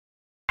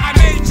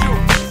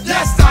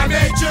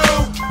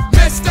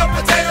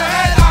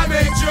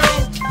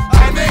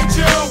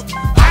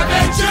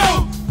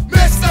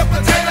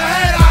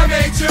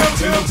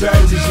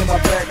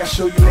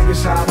show you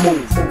niggas how I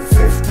move.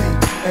 50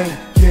 ain't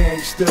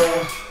gangsta.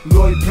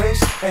 Lloyd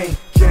Banks ain't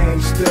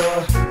gangsta.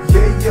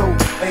 Yeah, yo,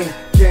 ain't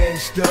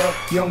gangsta.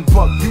 Young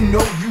Buck, you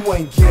know you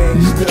ain't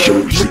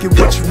gangsta. Look at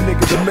what you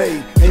niggas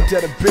made. Ain't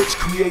that a bitch?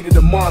 Created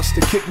a monster.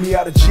 Kick me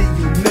out of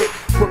G-Unit.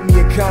 Put me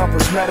in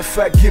Converse. Matter of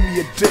fact, give me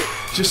a dick.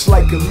 Just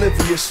like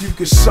Olivia, so you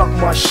can suck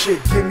my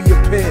shit. Give me a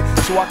pen,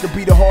 so I can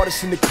be the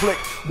hardest in the clique.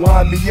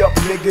 Wind me up,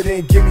 nigga,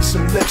 then give me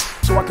some lips,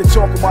 so I can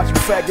talk about you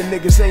faggot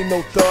niggas ain't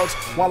no thugs.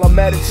 While I'm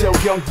at it, tell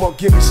Young Buck,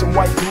 give me some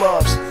white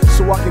gloves,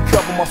 so I can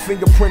cover my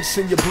fingerprints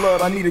in your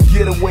blood. I need a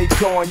getaway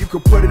car, and you can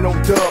put it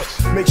on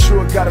dubs. Make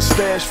sure it got a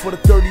stash for the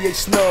 38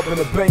 snub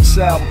and a Banks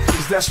album,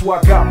 cause that's where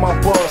I got my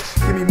buzz.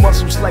 Give me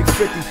muscles like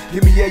 50,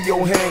 give me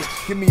Ayo hands.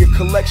 Give me a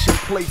collection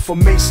plate for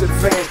Mason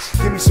Vance.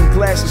 Give me some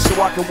glasses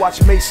so I can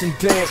watch Mason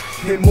dance.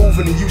 Hit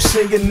moving and you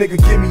singing, nigga,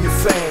 give me your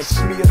fans.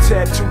 Give me a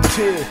tattoo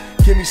tear,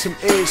 give me some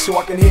ears so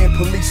I can hear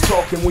police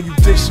talking when you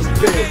dish some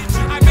beer.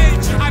 I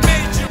made you,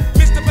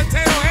 Mr.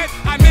 Potato Head,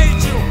 I made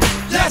you.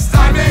 Yes,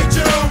 I made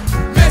you,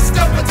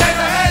 Mr.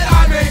 Potato Head,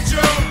 I made you.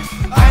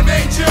 I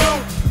made you,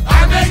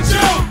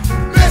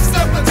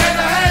 Mr.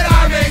 Potato Head,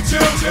 I made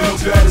you. No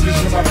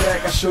batteries in my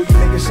bag, I show you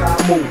niggas how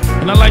I move.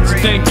 And I like to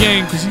thank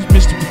Game, cause he's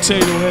Mr.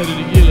 Potato Head of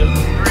the Year.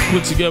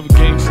 Put together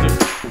gangster.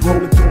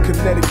 Rolling through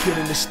Connecticut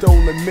in a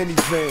stolen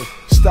minivan.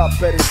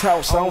 Stop at his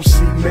house, I don't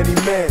see many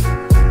men.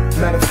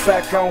 Matter of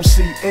fact, I don't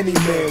see any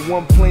man.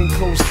 One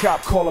plainclothes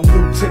cop, call him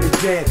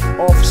Lieutenant Dan.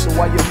 Officer,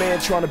 why your man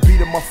trying to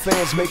beat up my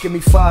fans? Making me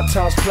 5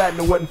 times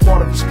platinum wasn't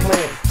part of his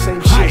plan.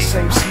 Same shit,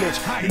 same snitch,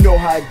 you know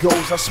how it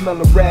goes. I smell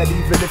a rat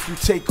even if you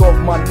take off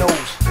my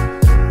nose.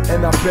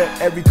 And I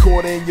bet every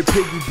quarter in your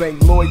piggy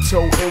bank. Lloyd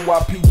told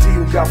NYPD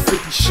who got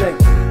 50 shank.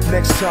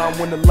 Next time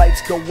when the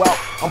lights go out,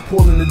 I'm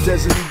pulling the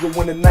Desert Eagle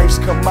when the knives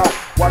come out.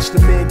 Watch the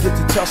man get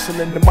to tussle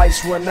and the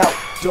mice run out.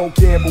 Don't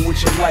gamble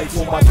with your life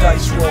when my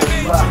dice roll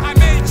out. I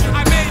made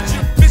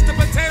you, Mr.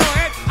 Potato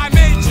Head, I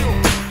made you.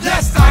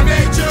 Yes, I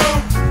made you,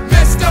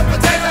 Mr.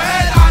 Potato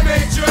Head, I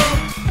made you.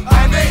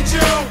 I made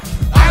you,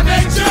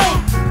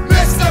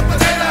 Mr.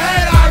 Potato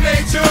Head, I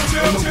made you.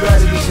 No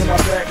batteries in my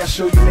back, I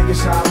show you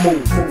niggas how I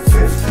move.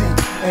 50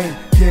 ain't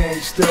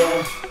gangsta.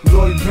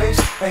 Lloyd Banks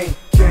ain't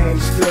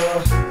gangsta.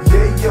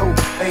 Yeah, yo,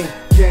 ain't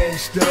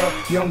gangsta.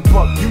 Young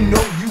Buck, you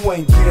know you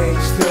ain't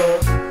gangsta.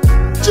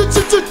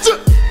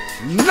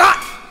 Not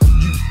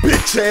you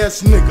bitch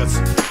ass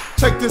niggas.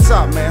 Check this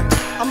out, man.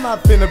 I'm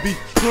not finna be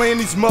playing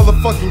these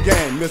motherfucking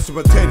games, Mr.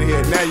 Potato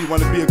Head. Now you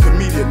wanna be a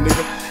comedian,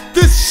 nigga.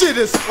 This shit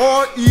is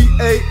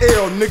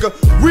R-E-A-L, nigga.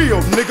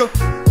 Real, nigga.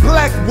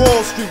 Black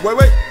Wall Street.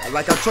 Wait.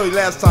 Like I told you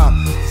last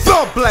time.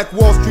 The Black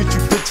Wall Street, you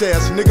bitch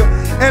ass nigga.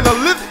 And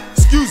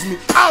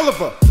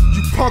Oliver,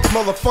 you punk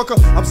motherfucker.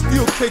 I'm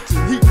still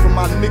taking heat from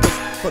my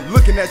niggas for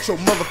looking at your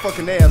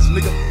motherfucking ass,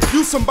 nigga.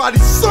 You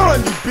somebody's son,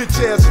 you bitch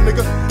ass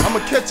nigga. I'ma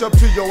catch up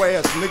to your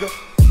ass, nigga.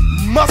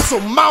 Muscle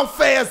mouth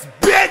ass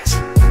bitch.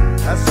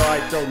 That's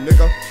alright though,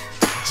 nigga.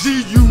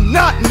 G.U.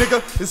 not,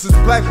 nigga. This is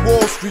Black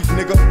Wall Street,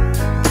 nigga.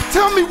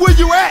 Tell me where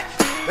you at.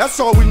 That's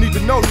all we need to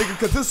know, nigga,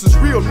 cause this is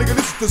real, nigga.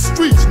 This is the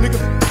streets, nigga.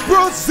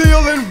 Brazil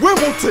and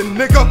Wimbledon,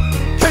 nigga.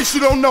 In case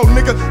you don't know,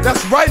 nigga,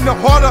 that's right in the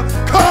heart of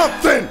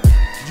Compton.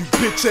 You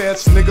bitch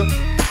ass nigga.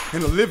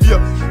 And Olivia,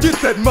 get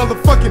that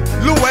motherfucking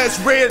little ass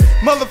red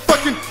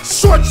motherfucking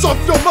shorts off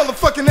your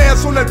motherfucking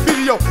ass on that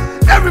video.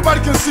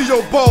 Everybody can see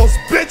your balls,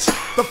 bitch.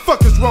 The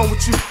fuck is wrong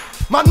with you?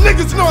 My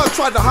niggas know I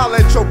tried to holler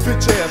at your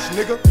bitch ass,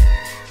 nigga.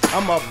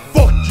 I'ma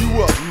fuck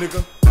you up,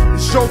 nigga.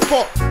 It's your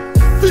fault.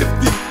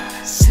 50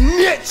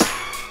 snitch.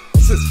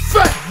 This is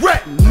fat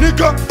rat,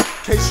 nigga. In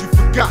case you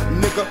forgot,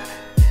 nigga.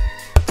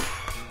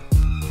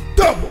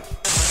 Double.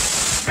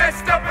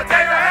 Mr.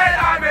 Potato Head,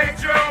 I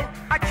made you.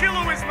 I kill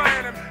who is my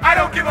enemy. I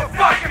don't give a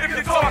fuck if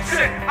you talk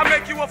shit. I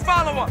make you a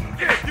follower.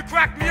 Yeah, you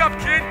crack me up,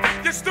 kid.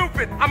 You're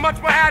stupid. I'm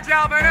much more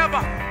agile than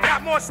ever.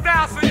 Got more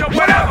style, so you're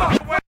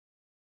whatever.